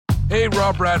Hey,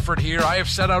 Rob Bradford here. I have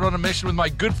set out on a mission with my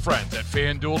good friends at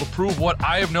FanDuel to prove what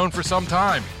I have known for some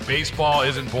time. Baseball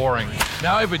isn't boring.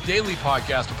 Now I have a daily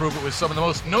podcast to prove it with some of the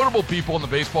most notable people in the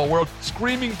baseball world,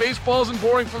 screaming baseball isn't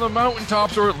boring from the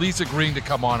mountaintops, or at least agreeing to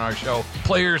come on our show.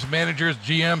 Players, managers,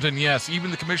 GMs, and yes, even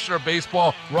the commissioner of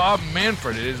baseball, Rob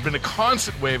Manfred. It has been a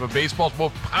constant wave of baseball's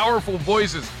most powerful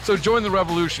voices. So join the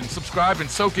revolution. Subscribe and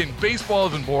soak in Baseball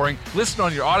Isn't Boring. Listen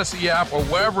on your Odyssey app or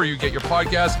wherever you get your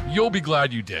podcasts. You'll be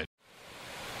glad you did.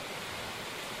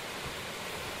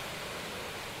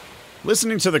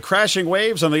 Listening to the crashing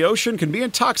waves on the ocean can be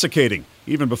intoxicating,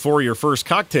 even before your first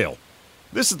cocktail.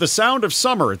 This is the sound of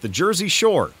summer at the Jersey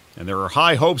Shore, and there are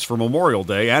high hopes for Memorial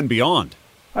Day and beyond.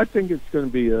 I think it's going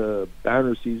to be a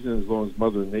banner season as long as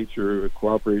Mother Nature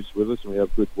cooperates with us and we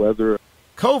have good weather.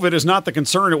 COVID is not the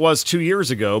concern it was 2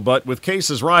 years ago, but with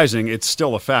cases rising, it's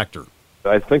still a factor.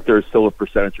 I think there's still a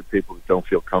percentage of people who don't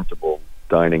feel comfortable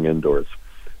dining indoors.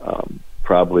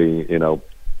 Probably,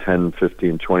 10,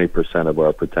 15, 20% of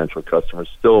our potential customers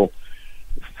still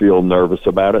feel nervous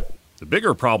about it. The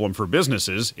bigger problem for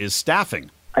businesses is staffing.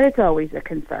 It's always a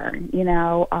concern.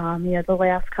 The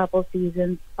last couple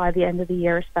seasons, by the end of the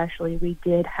year especially, we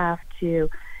did have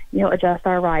to, adjust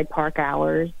our ride park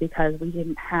hours because we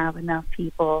didn't have enough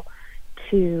people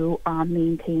to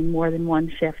maintain more than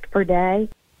one shift per day.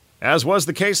 As was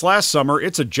the case last summer,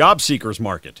 it's a job seekers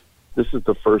market. This is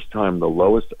the first time the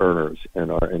lowest earners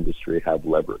in our industry have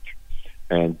leverage,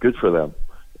 and good for them.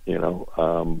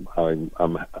 I'm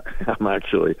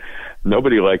actually,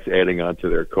 nobody likes adding on to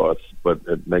their costs, but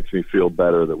it makes me feel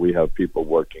better that we have people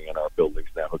working in our buildings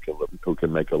now who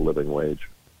can make a living wage.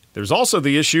 There's also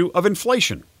the issue of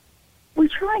inflation. We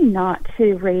try not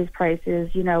to raise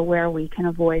prices, where we can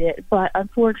avoid it, but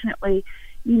unfortunately,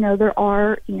 there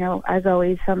are, as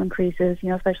always, some increases,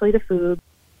 especially to food.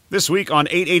 This week on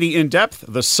 880 In Depth,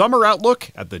 the summer outlook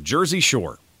at the Jersey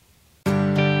Shore.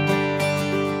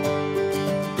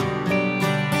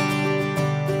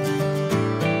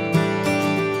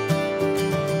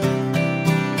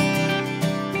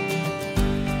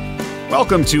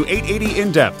 Welcome to 880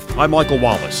 In Depth. I'm Michael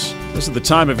Wallace. This is the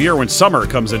time of year when summer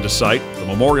comes into sight. The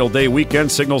Memorial Day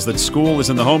weekend signals that school is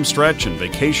in the home stretch and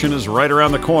vacation is right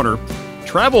around the corner.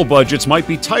 Travel budgets might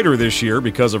be tighter this year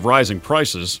because of rising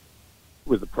prices.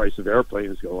 With the price of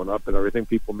airplanes going up and everything,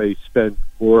 people may spend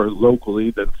more locally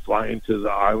than flying to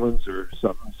the islands or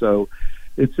something. So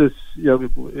it's just,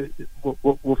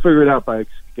 we'll figure it out. I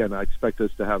expect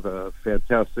us to have a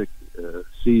fantastic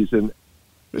season.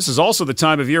 This is also the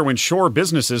time of year when shore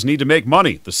businesses need to make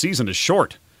money. The season is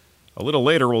short. A little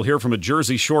later, we'll hear from a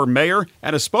Jersey Shore mayor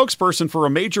and a spokesperson for a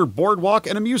major boardwalk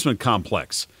and amusement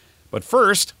complex. But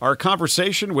first, our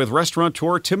conversation with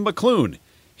restaurateur Tim McClune.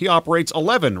 He operates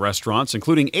 11 restaurants,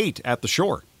 including 8 at the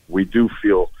shore. We do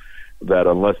feel that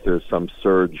unless there's some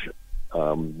surge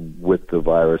with the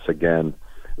virus again,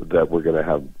 that we're going to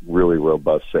have really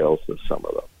robust sales this summer,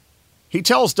 though. He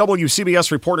tells WCBS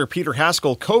reporter Peter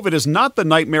Haskell COVID is not the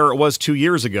nightmare it was 2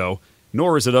 years ago,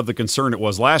 nor is it of the concern it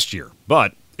was last year,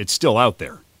 but it's still out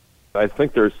there. I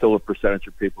think there's still a percentage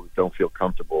of people who don't feel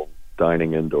comfortable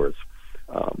dining indoors.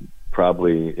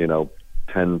 Probably,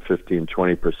 10, 15,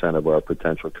 20% of our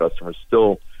potential customers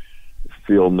still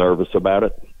feel nervous about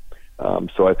it.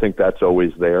 So I think that's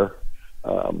always there.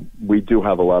 We do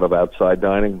have a lot of outside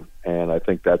dining, and I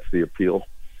think that's the appeal.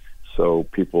 So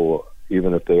people,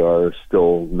 even if they are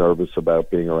still nervous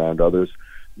about being around others,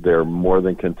 they're more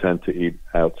than content to eat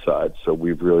outside. So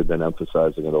we've really been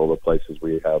emphasizing at all the places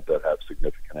we have that have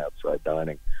significant outside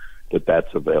dining that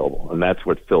that's available. And that's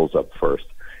what fills up first.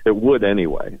 It would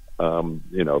anyway,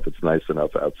 if it's nice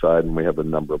enough outside, and we have a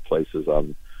number of places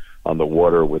on the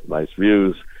water with nice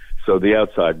views. So the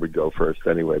outside would go first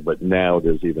anyway, but now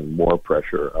there's even more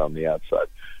pressure on the outside.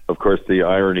 Of course, the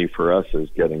irony for us is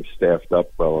getting staffed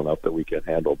up well enough that we can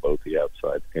handle both the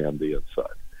outside and the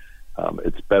inside.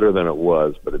 It's better than it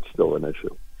was, but it's still an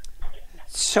issue.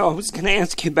 So I was going to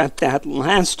ask you about that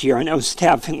last year. I know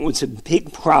staffing was a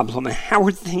big problem. How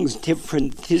are things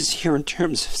different this year in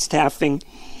terms of staffing?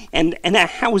 And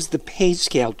how has the pay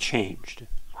scale changed?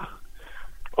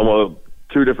 Well,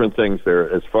 two different things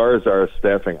there. As far as our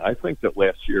staffing, I think that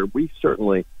last year we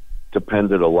certainly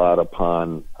depended a lot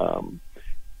upon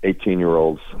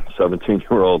 18-year-olds,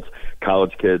 17-year-olds,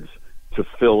 college kids to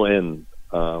fill in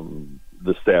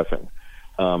the staffing.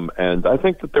 And I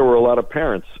think that there were a lot of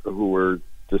parents who were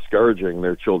discouraging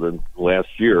their children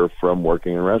last year from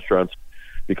working in restaurants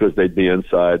because they'd be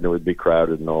inside and it would be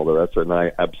crowded and all the rest. And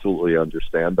I absolutely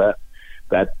understand that.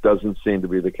 That doesn't seem to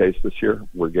be the case this year.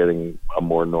 We're getting a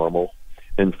more normal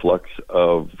influx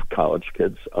of college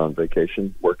kids on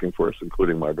vacation working for us,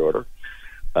 including my daughter.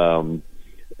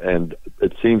 And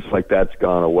it seems like that's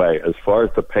gone away. As far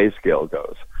as the pay scale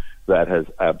goes, that has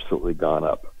absolutely gone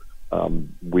up.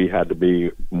 We had to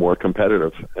be more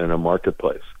competitive in a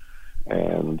marketplace.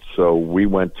 And so we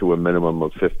went to a minimum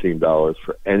of $15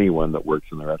 for anyone that works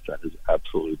in the restaurant is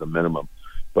absolutely the minimum.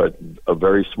 But a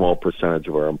very small percentage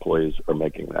of our employees are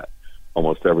making that.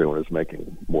 Almost everyone is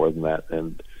making more than that.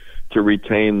 And to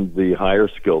retain the higher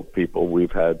skilled people,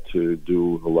 we've had to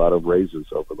do a lot of raises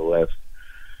over the last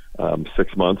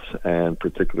 6 months, and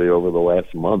particularly over the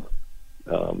last month,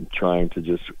 trying to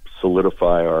just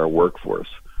solidify our workforce.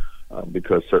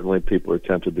 Because certainly people are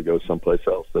tempted to go someplace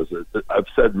else. I've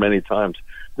said many times,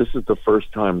 this is the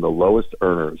first time the lowest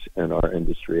earners in our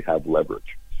industry have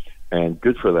leverage, and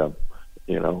good for them.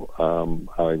 You know,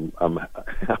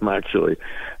 I'm actually,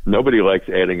 nobody likes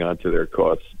adding on to their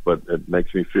costs, but it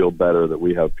makes me feel better that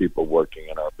we have people working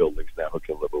in our buildings now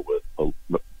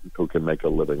who can make a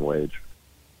living wage.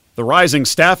 The rising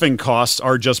staffing costs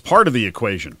are just part of the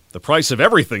equation. The price of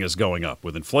everything is going up,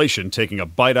 with inflation taking a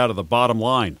bite out of the bottom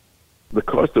line. The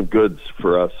cost of goods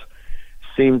for us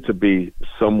seemed to be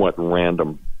somewhat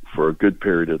random for a good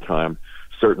period of time.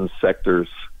 Certain sectors,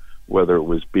 whether it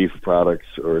was beef products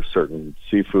or certain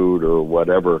seafood or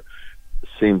whatever,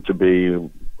 seemed to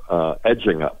be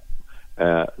edging up.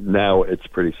 Now it's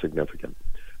pretty significant.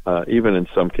 Even in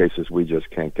some cases, we just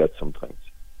can't get some things.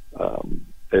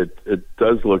 It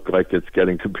does look like it's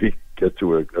getting to get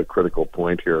to a critical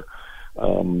point here.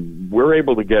 We're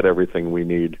able to get everything we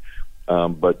need.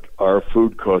 But our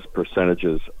food cost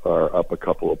percentages are up a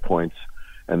couple of points,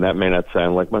 and that may not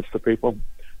sound like much to people,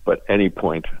 but any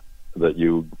point that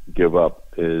you give up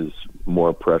is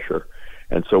more pressure.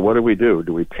 And so what do?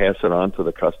 Do we pass it on to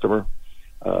the customer?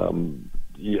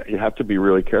 You have to be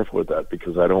really careful with that,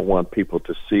 because I don't want people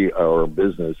to see our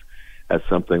business as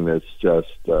something that's just,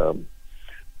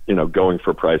 going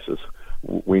for prices.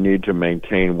 We need to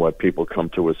maintain what people come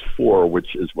to us for,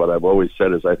 which is what I've always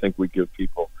said is I think we give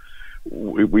people.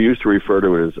 We used to refer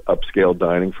to it as upscale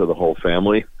dining for the whole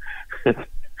family.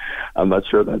 I'm not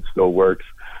sure that still works,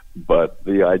 but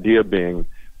the idea being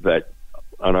that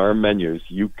on our menus,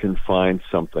 you can find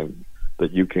something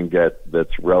that you can get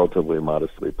that's relatively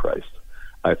modestly priced.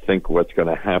 I think what's going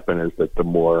to happen is that the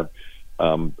more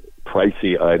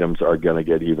pricey items are going to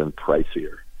get even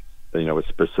pricier. A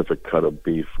specific cut of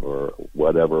beef or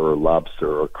whatever, or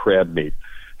lobster or crab meat,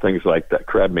 things like that,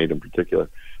 crab meat in particular.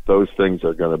 Those things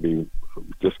are going to be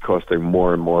just costing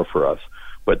more and more for us.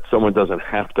 But someone doesn't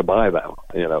have to buy them,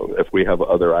 if we have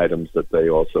other items that they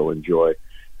also enjoy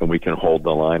and we can hold the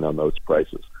line on those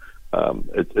prices.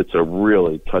 It's a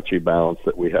really touchy balance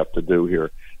that we have to do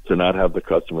here to not have the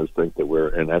customers think that we're,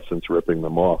 in essence, ripping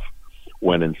them off,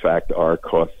 when, in fact, our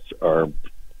costs are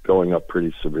going up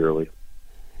pretty severely.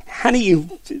 How do you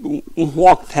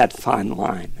walk that fine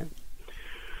line?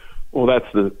 Well,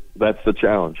 that's the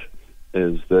challenge.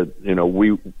 Is that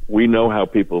we know how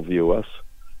people view us.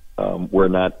 We're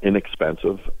not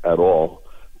inexpensive at all,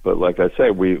 but like I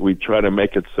say, we try to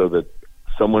make it so that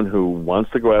someone who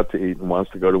wants to go out to eat and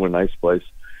wants to go to a nice place,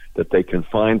 that they can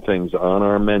find things on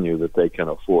our menu that they can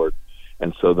afford.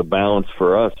 And so the balance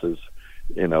for us is,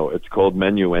 it's called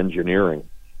menu engineering.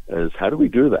 Is how do we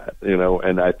do that?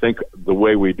 And I think the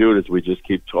way we do it is we just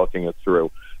keep talking it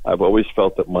through. I've always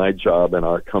felt that my job in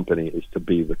our company is to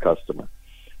be the customer.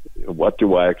 What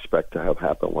do I expect to have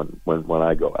happen when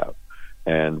I go out?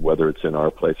 And whether it's in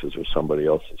our places or somebody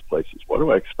else's places, what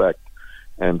do I expect?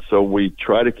 And so we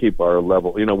try to keep our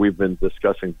level. We've been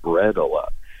discussing bread a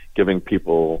lot, giving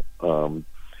people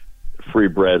free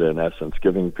bread, in essence,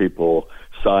 giving people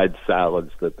side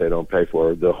salads that they don't pay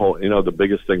for. The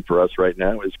biggest thing for us right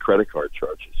now is credit card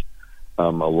charges.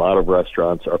 A lot of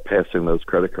restaurants are passing those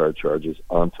credit card charges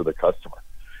on to the customer.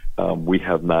 We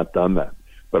have not done that.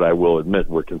 But I will admit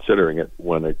we're considering it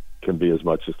when it can be as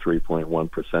much as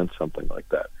 3.1%, something like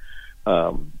that.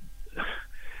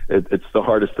 It's the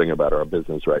hardest thing about our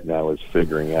business right now is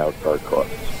figuring out our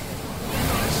costs.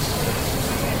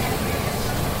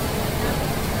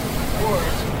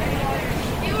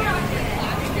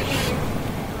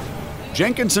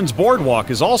 Jenkinson's Boardwalk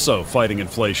is also fighting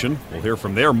inflation. We'll hear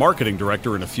from their marketing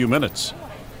director in a few minutes.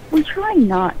 We try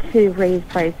not to raise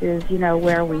prices,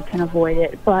 where we can avoid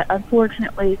it. But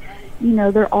unfortunately,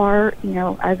 there are,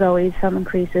 as always, some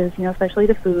increases, especially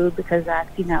to food, because that's,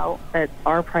 that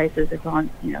our prices have gone,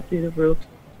 through the roof.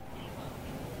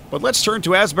 But let's turn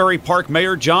to Asbury Park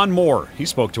Mayor John Moore. He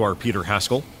spoke to our Peter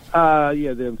Haskell.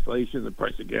 The inflation, the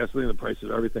price of gasoline, the price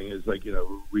of everything is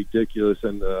ridiculous.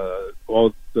 And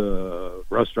all the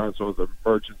restaurants, all the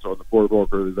merchants on the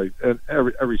boardwalk, and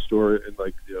every store in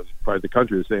probably the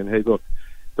country is saying, hey, look,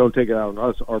 don't take it out on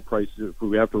us. Our prices, if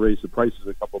we have to raise the prices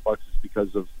a couple bucks, it's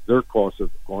because of their costs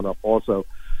have gone up also.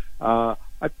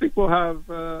 I think we'll have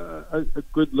a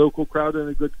good local crowd and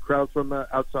a good crowd from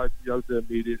outside the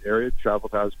immediate area travel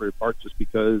to Asbury Park just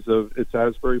because of it's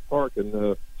Asbury Park.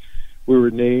 And we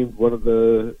were named one of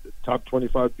the top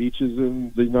 25 beaches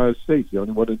in the United States, the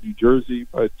only one in New Jersey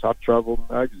by Top Travel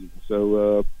magazine.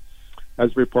 So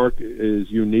Asbury Park is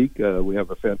unique. We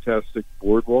have a fantastic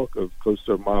boardwalk of close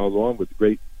to a mile long with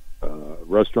great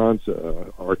restaurants,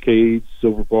 arcades,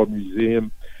 Silver Ball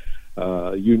Museum,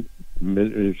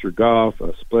 miniature golf,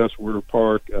 a splash water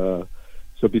park.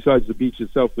 So besides the beach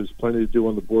itself, there's plenty to do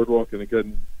on the boardwalk. And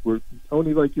again, we're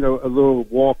only a little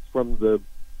walk from the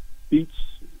beach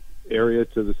area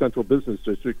to the central business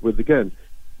district with, again,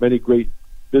 many great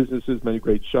businesses, many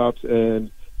great shops,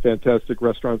 and fantastic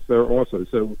restaurants there also.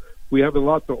 So we have a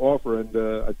lot to offer. And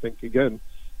I think, again,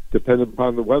 depending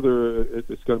upon the weather,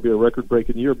 it's going to be a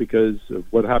record-breaking year because of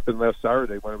what happened last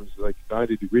Saturday when it was like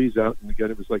 90 degrees out. And again,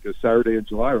 it was like a Saturday in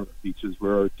July on the beaches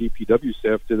where our DPW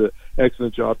staff did an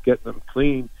excellent job getting them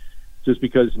clean just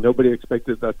because nobody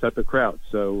expected that type of crowd.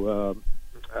 So,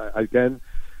 again,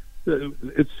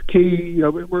 it's key.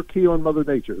 We're key on Mother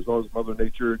Nature. As long as Mother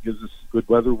Nature gives us good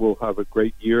weather, we'll have a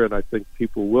great year. And I think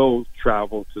people will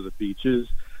travel to the beaches.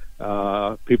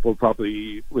 People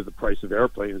probably, with the price of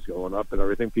airplanes going up and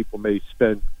everything, people may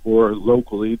spend more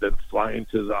locally than flying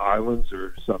to the islands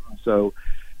or something. So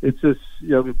it's just,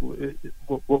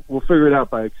 we'll figure it out.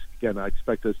 I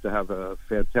expect us to have a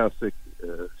fantastic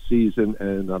season,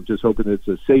 and I'm just hoping it's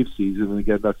a safe season. And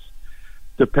again, that's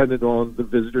dependent on the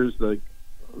visitors.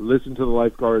 Listen to the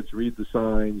lifeguards, read the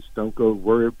signs, don't go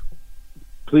worry.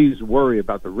 Please worry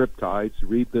about the riptides.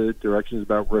 Read the directions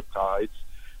about riptides.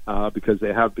 Because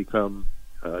they have become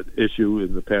an issue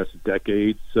in the past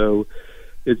decade. So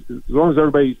as long as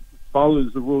everybody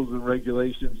follows the rules and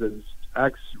regulations and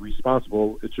acts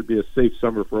responsible, it should be a safe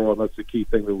summer for all. And that's the key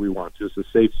thing that we want, just a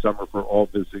safe summer for all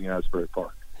visiting Asbury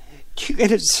Park. Do you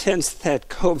get a sense that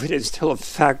COVID is still a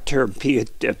factor, be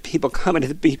it people coming to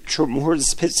the beach or more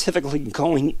specifically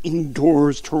going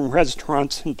indoors to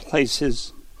restaurants and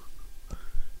places?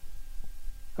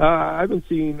 I haven't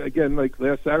seen, again, like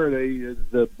last Saturday,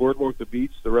 the boardwalk, the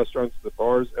beach, the restaurants, the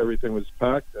bars, everything was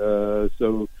packed.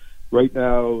 So right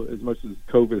now, as much as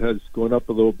COVID has gone up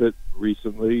a little bit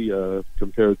recently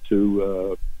compared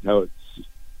to how it's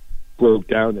broke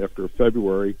down after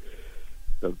February,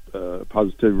 the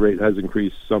positivity rate has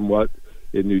increased somewhat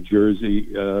in New Jersey.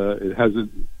 It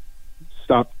hasn't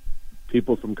stopped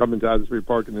people from coming to Asbury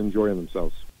Park and enjoying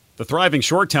themselves. The thriving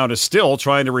Shore Town is still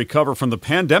trying to recover from the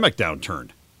pandemic downturn.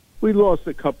 We lost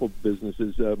a couple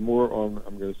businesses, more on,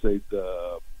 I'm going to say,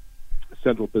 the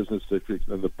central business district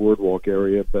and the boardwalk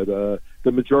area, but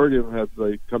the majority of them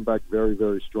have come back very,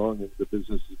 very strong, and the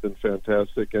business has been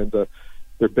fantastic. And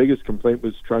their biggest complaint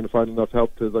was trying to find enough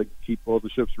help to keep all the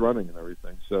ships running and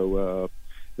everything. So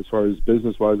as far as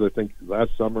business-wise, I think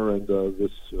last summer and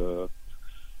this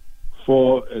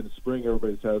fall and spring,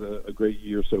 everybody's had a great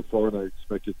year so far, and I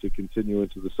expect it to continue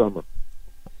into the summer.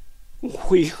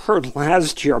 We heard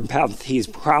last year about these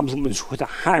problems with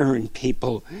hiring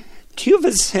people. Do you have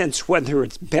a sense whether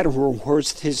it's better or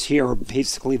worse this year, or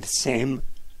basically the same?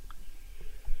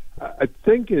 I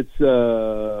think it's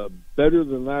better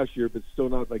than last year, but still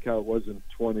not like how it was in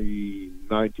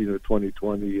 2019 or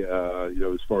 2020,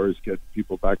 as far as getting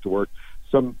people back to work.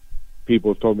 Some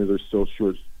people have told me they're still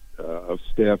short of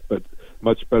staff, but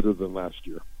much better than last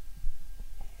year.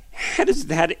 How does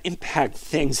that impact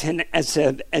things? And as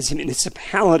a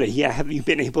municipality, have you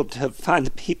been able to find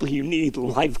the people you need,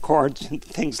 lifeguards and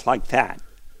things like that?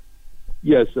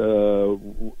 Yes,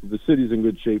 the city's in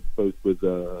good shape, both with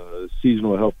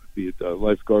seasonal help, be it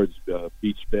lifeguards,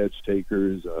 beach badge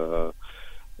takers,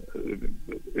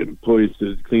 employees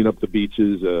to clean up the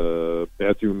beaches,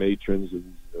 bathroom matrons,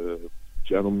 and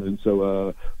gentlemen.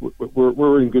 So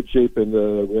we're in good shape, and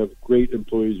we have great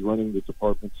employees running the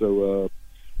department. So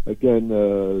again,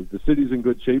 the city's in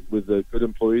good shape with good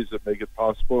employees that make it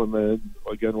possible. And then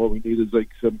again, what we need is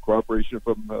some cooperation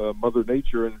from Mother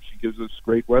Nature, and if she gives us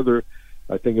great weather,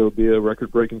 I think it'll be a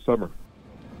record-breaking summer.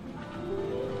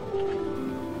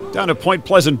 Down at Point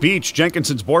Pleasant Beach,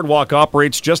 Jenkinson's Boardwalk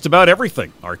operates just about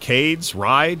everything. Arcades,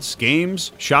 rides,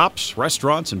 games, shops,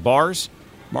 restaurants, and bars.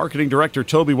 Marketing Director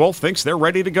Toby Wolf thinks they're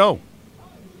ready to go.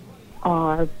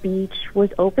 Our beach was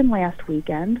open last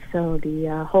weekend, so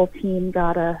the whole team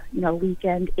got a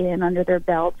weekend in under their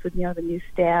belts with the new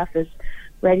staff is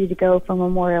ready to go for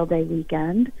Memorial Day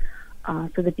weekend.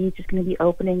 So the beach is going to be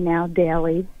opening now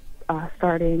daily,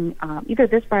 starting either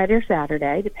this Friday or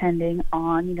Saturday, depending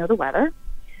on the weather.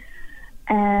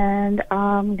 And,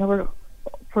 we're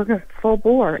full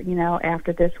bore,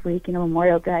 after this week.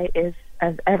 Memorial Day is,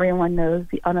 as everyone knows,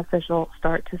 the unofficial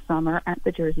start to summer at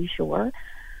the Jersey Shore.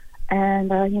 And,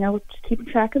 we're just keeping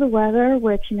track of the weather,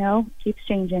 which, keeps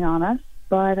changing on us.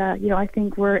 But, I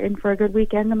think we're in for a good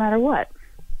weekend no matter what.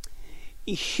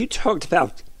 You talked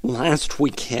about last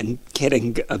weekend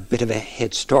getting a bit of a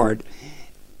head start.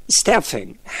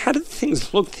 Staffing, how did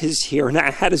things look this year, and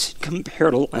how does it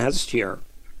compare to last year?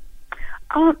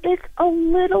 It's a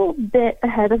little bit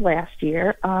ahead of last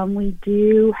year. We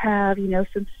do have,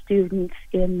 some students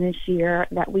in this year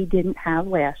that we didn't have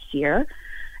last year.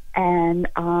 And,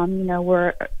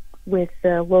 we're with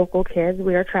the local kids,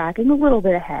 we are tracking a little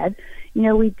bit ahead.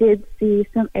 We did see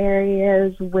some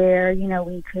areas where,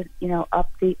 we could,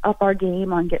 up our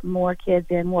game on getting more kids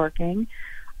in working.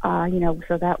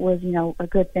 So that was, a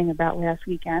good thing about last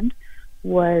weekend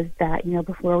was that,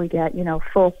 before we get,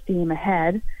 full steam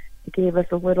ahead, it gave us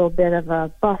a little bit of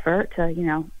a buffer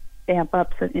to, amp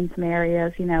up in some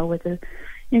areas, with the,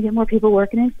 get more people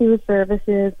working in food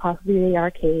services, possibly the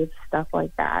arcades, stuff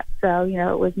like that. So,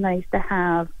 it was nice to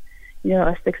have,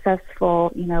 a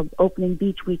successful, opening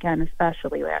beach weekend,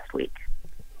 especially last week.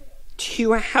 Do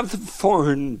you have the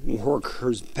foreign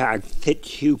workers back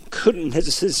that you couldn't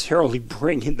necessarily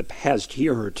bring in the past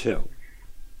year or two?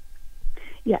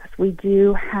 Yes, we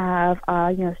do have,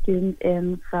 students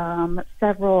in from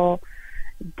several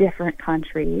different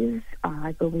countries.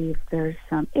 I believe there's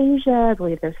some Asia, I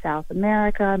believe there's South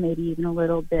America, maybe even a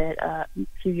little bit, a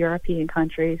few European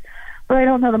countries. But I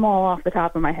don't know them all off the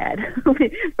top of my head.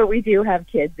 But we do have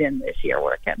kids in this year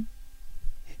working.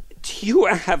 Do you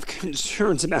have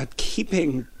concerns about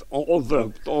keeping all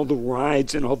the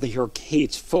rides and all the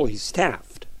arcades fully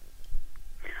staffed?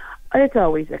 It's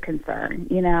always a concern.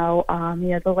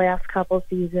 The last couple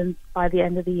seasons, by the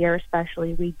end of the year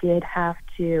especially, we did have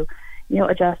to,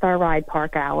 adjust our ride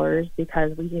park hours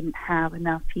because we didn't have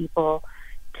enough people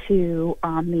to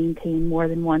maintain more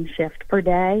than one shift per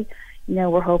day.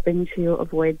 We're hoping to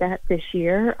avoid that this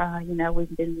year.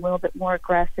 We've been a little bit more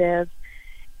aggressive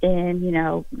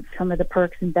in, some of the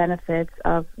perks and benefits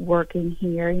of working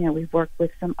here. We've worked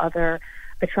with some other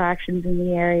attractions in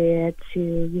the area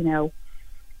to,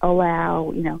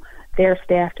 allow, their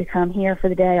staff to come here for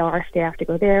the day, our staff to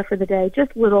go there for the day.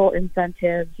 Just little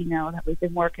incentives, that we've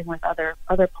been working with other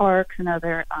parks and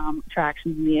other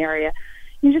attractions in the area.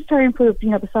 You just try to improve,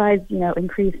 besides,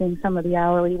 increasing some of the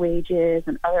hourly wages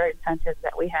and other incentives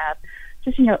that we have,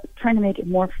 just, trying to make it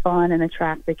more fun and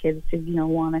attract the kids to,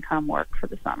 want to come work for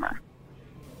the summer.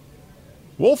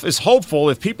 Wolf is hopeful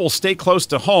if people stay close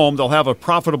to home, they'll have a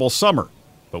profitable summer.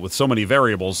 But with so many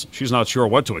variables, she's not sure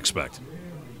what to expect.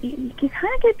 You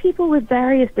kind of get people with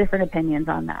various different opinions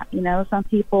on that. Some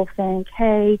people think,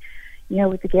 hey,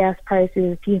 with the gas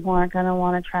prices, people aren't going to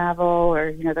want to travel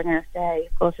or, they're going to stay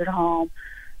closer to home.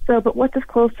 So, but what does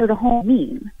closer to home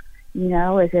mean?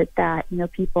 Is it that,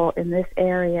 people in this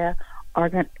area are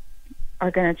going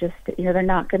to just, they're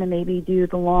not going to maybe do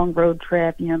the long road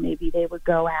trip. Maybe they would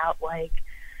go out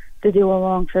to do a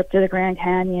long trip to the Grand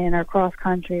Canyon or cross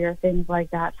country or things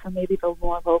like that. So maybe the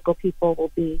more local people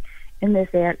will be in this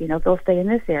area, they'll stay in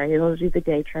this area. They'll do the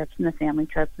day trips and the family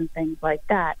trips and things like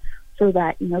that. So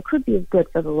that, could be good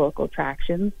for the local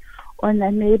attractions. And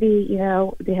then maybe,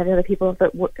 they have other people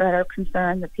that are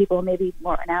concerned that people maybe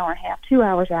more an hour and a half, 2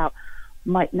 hours out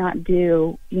might not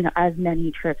do, as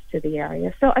many trips to the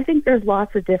area. So I think there's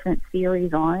lots of different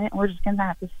theories on it. We're just going to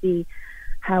have to see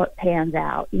how it pans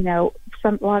out. A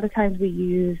lot of times we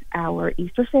use our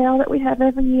Easter sale that we have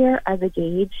every year as a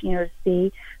gauge, to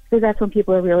see, because that's when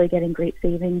people are really getting great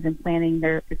savings and planning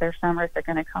their summer if they're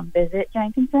going to come visit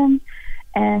Jenkinson's.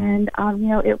 And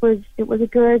it was a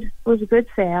good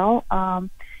sale.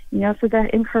 So that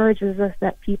encourages us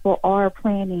that people are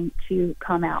planning to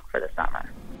come out for the summer.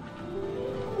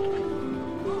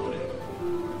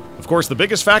 Of course, the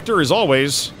biggest factor is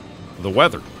always the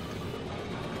weather.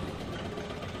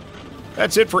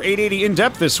 That's it for 880 In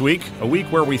Depth this week, a week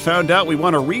where we found out we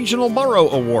won a Regional Murrow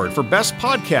Award for Best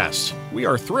Podcast. We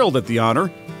are thrilled at the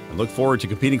honor and look forward to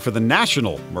competing for the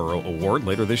National Murrow Award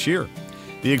later this year.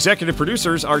 The executive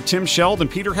producers are Tim Sheld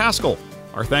and Peter Haskell.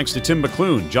 Our thanks to Tim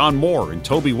McClune, John Moore, and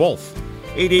Toby Wolf.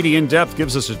 880 In Depth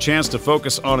gives us a chance to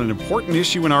focus on an important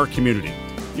issue in our community.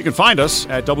 You can find us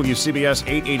at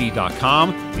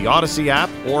WCBS880.com, the Odyssey app,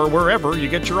 or wherever you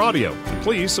get your audio. And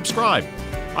please subscribe.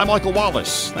 I'm Michael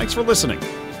Wallace. Thanks for listening,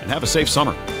 and have a safe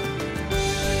summer.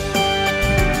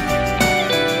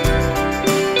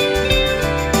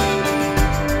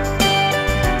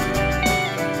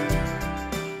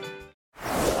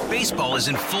 Baseball is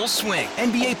in full swing.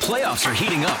 NBA playoffs are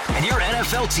heating up, and your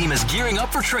NFL team is gearing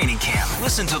up for training camp.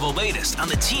 Listen to the latest on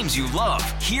the teams you love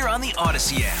here on the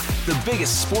Odyssey app. The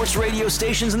biggest sports radio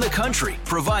stations in the country,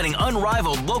 providing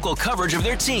unrivaled local coverage of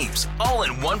their teams, all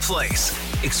in one place.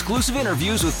 Exclusive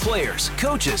interviews with players,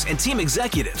 coaches, and team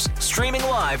executives, streaming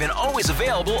live and always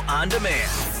available on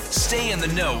demand. Stay in the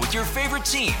know with your favorite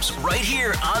teams right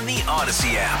here on the Odyssey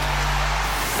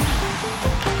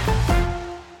app.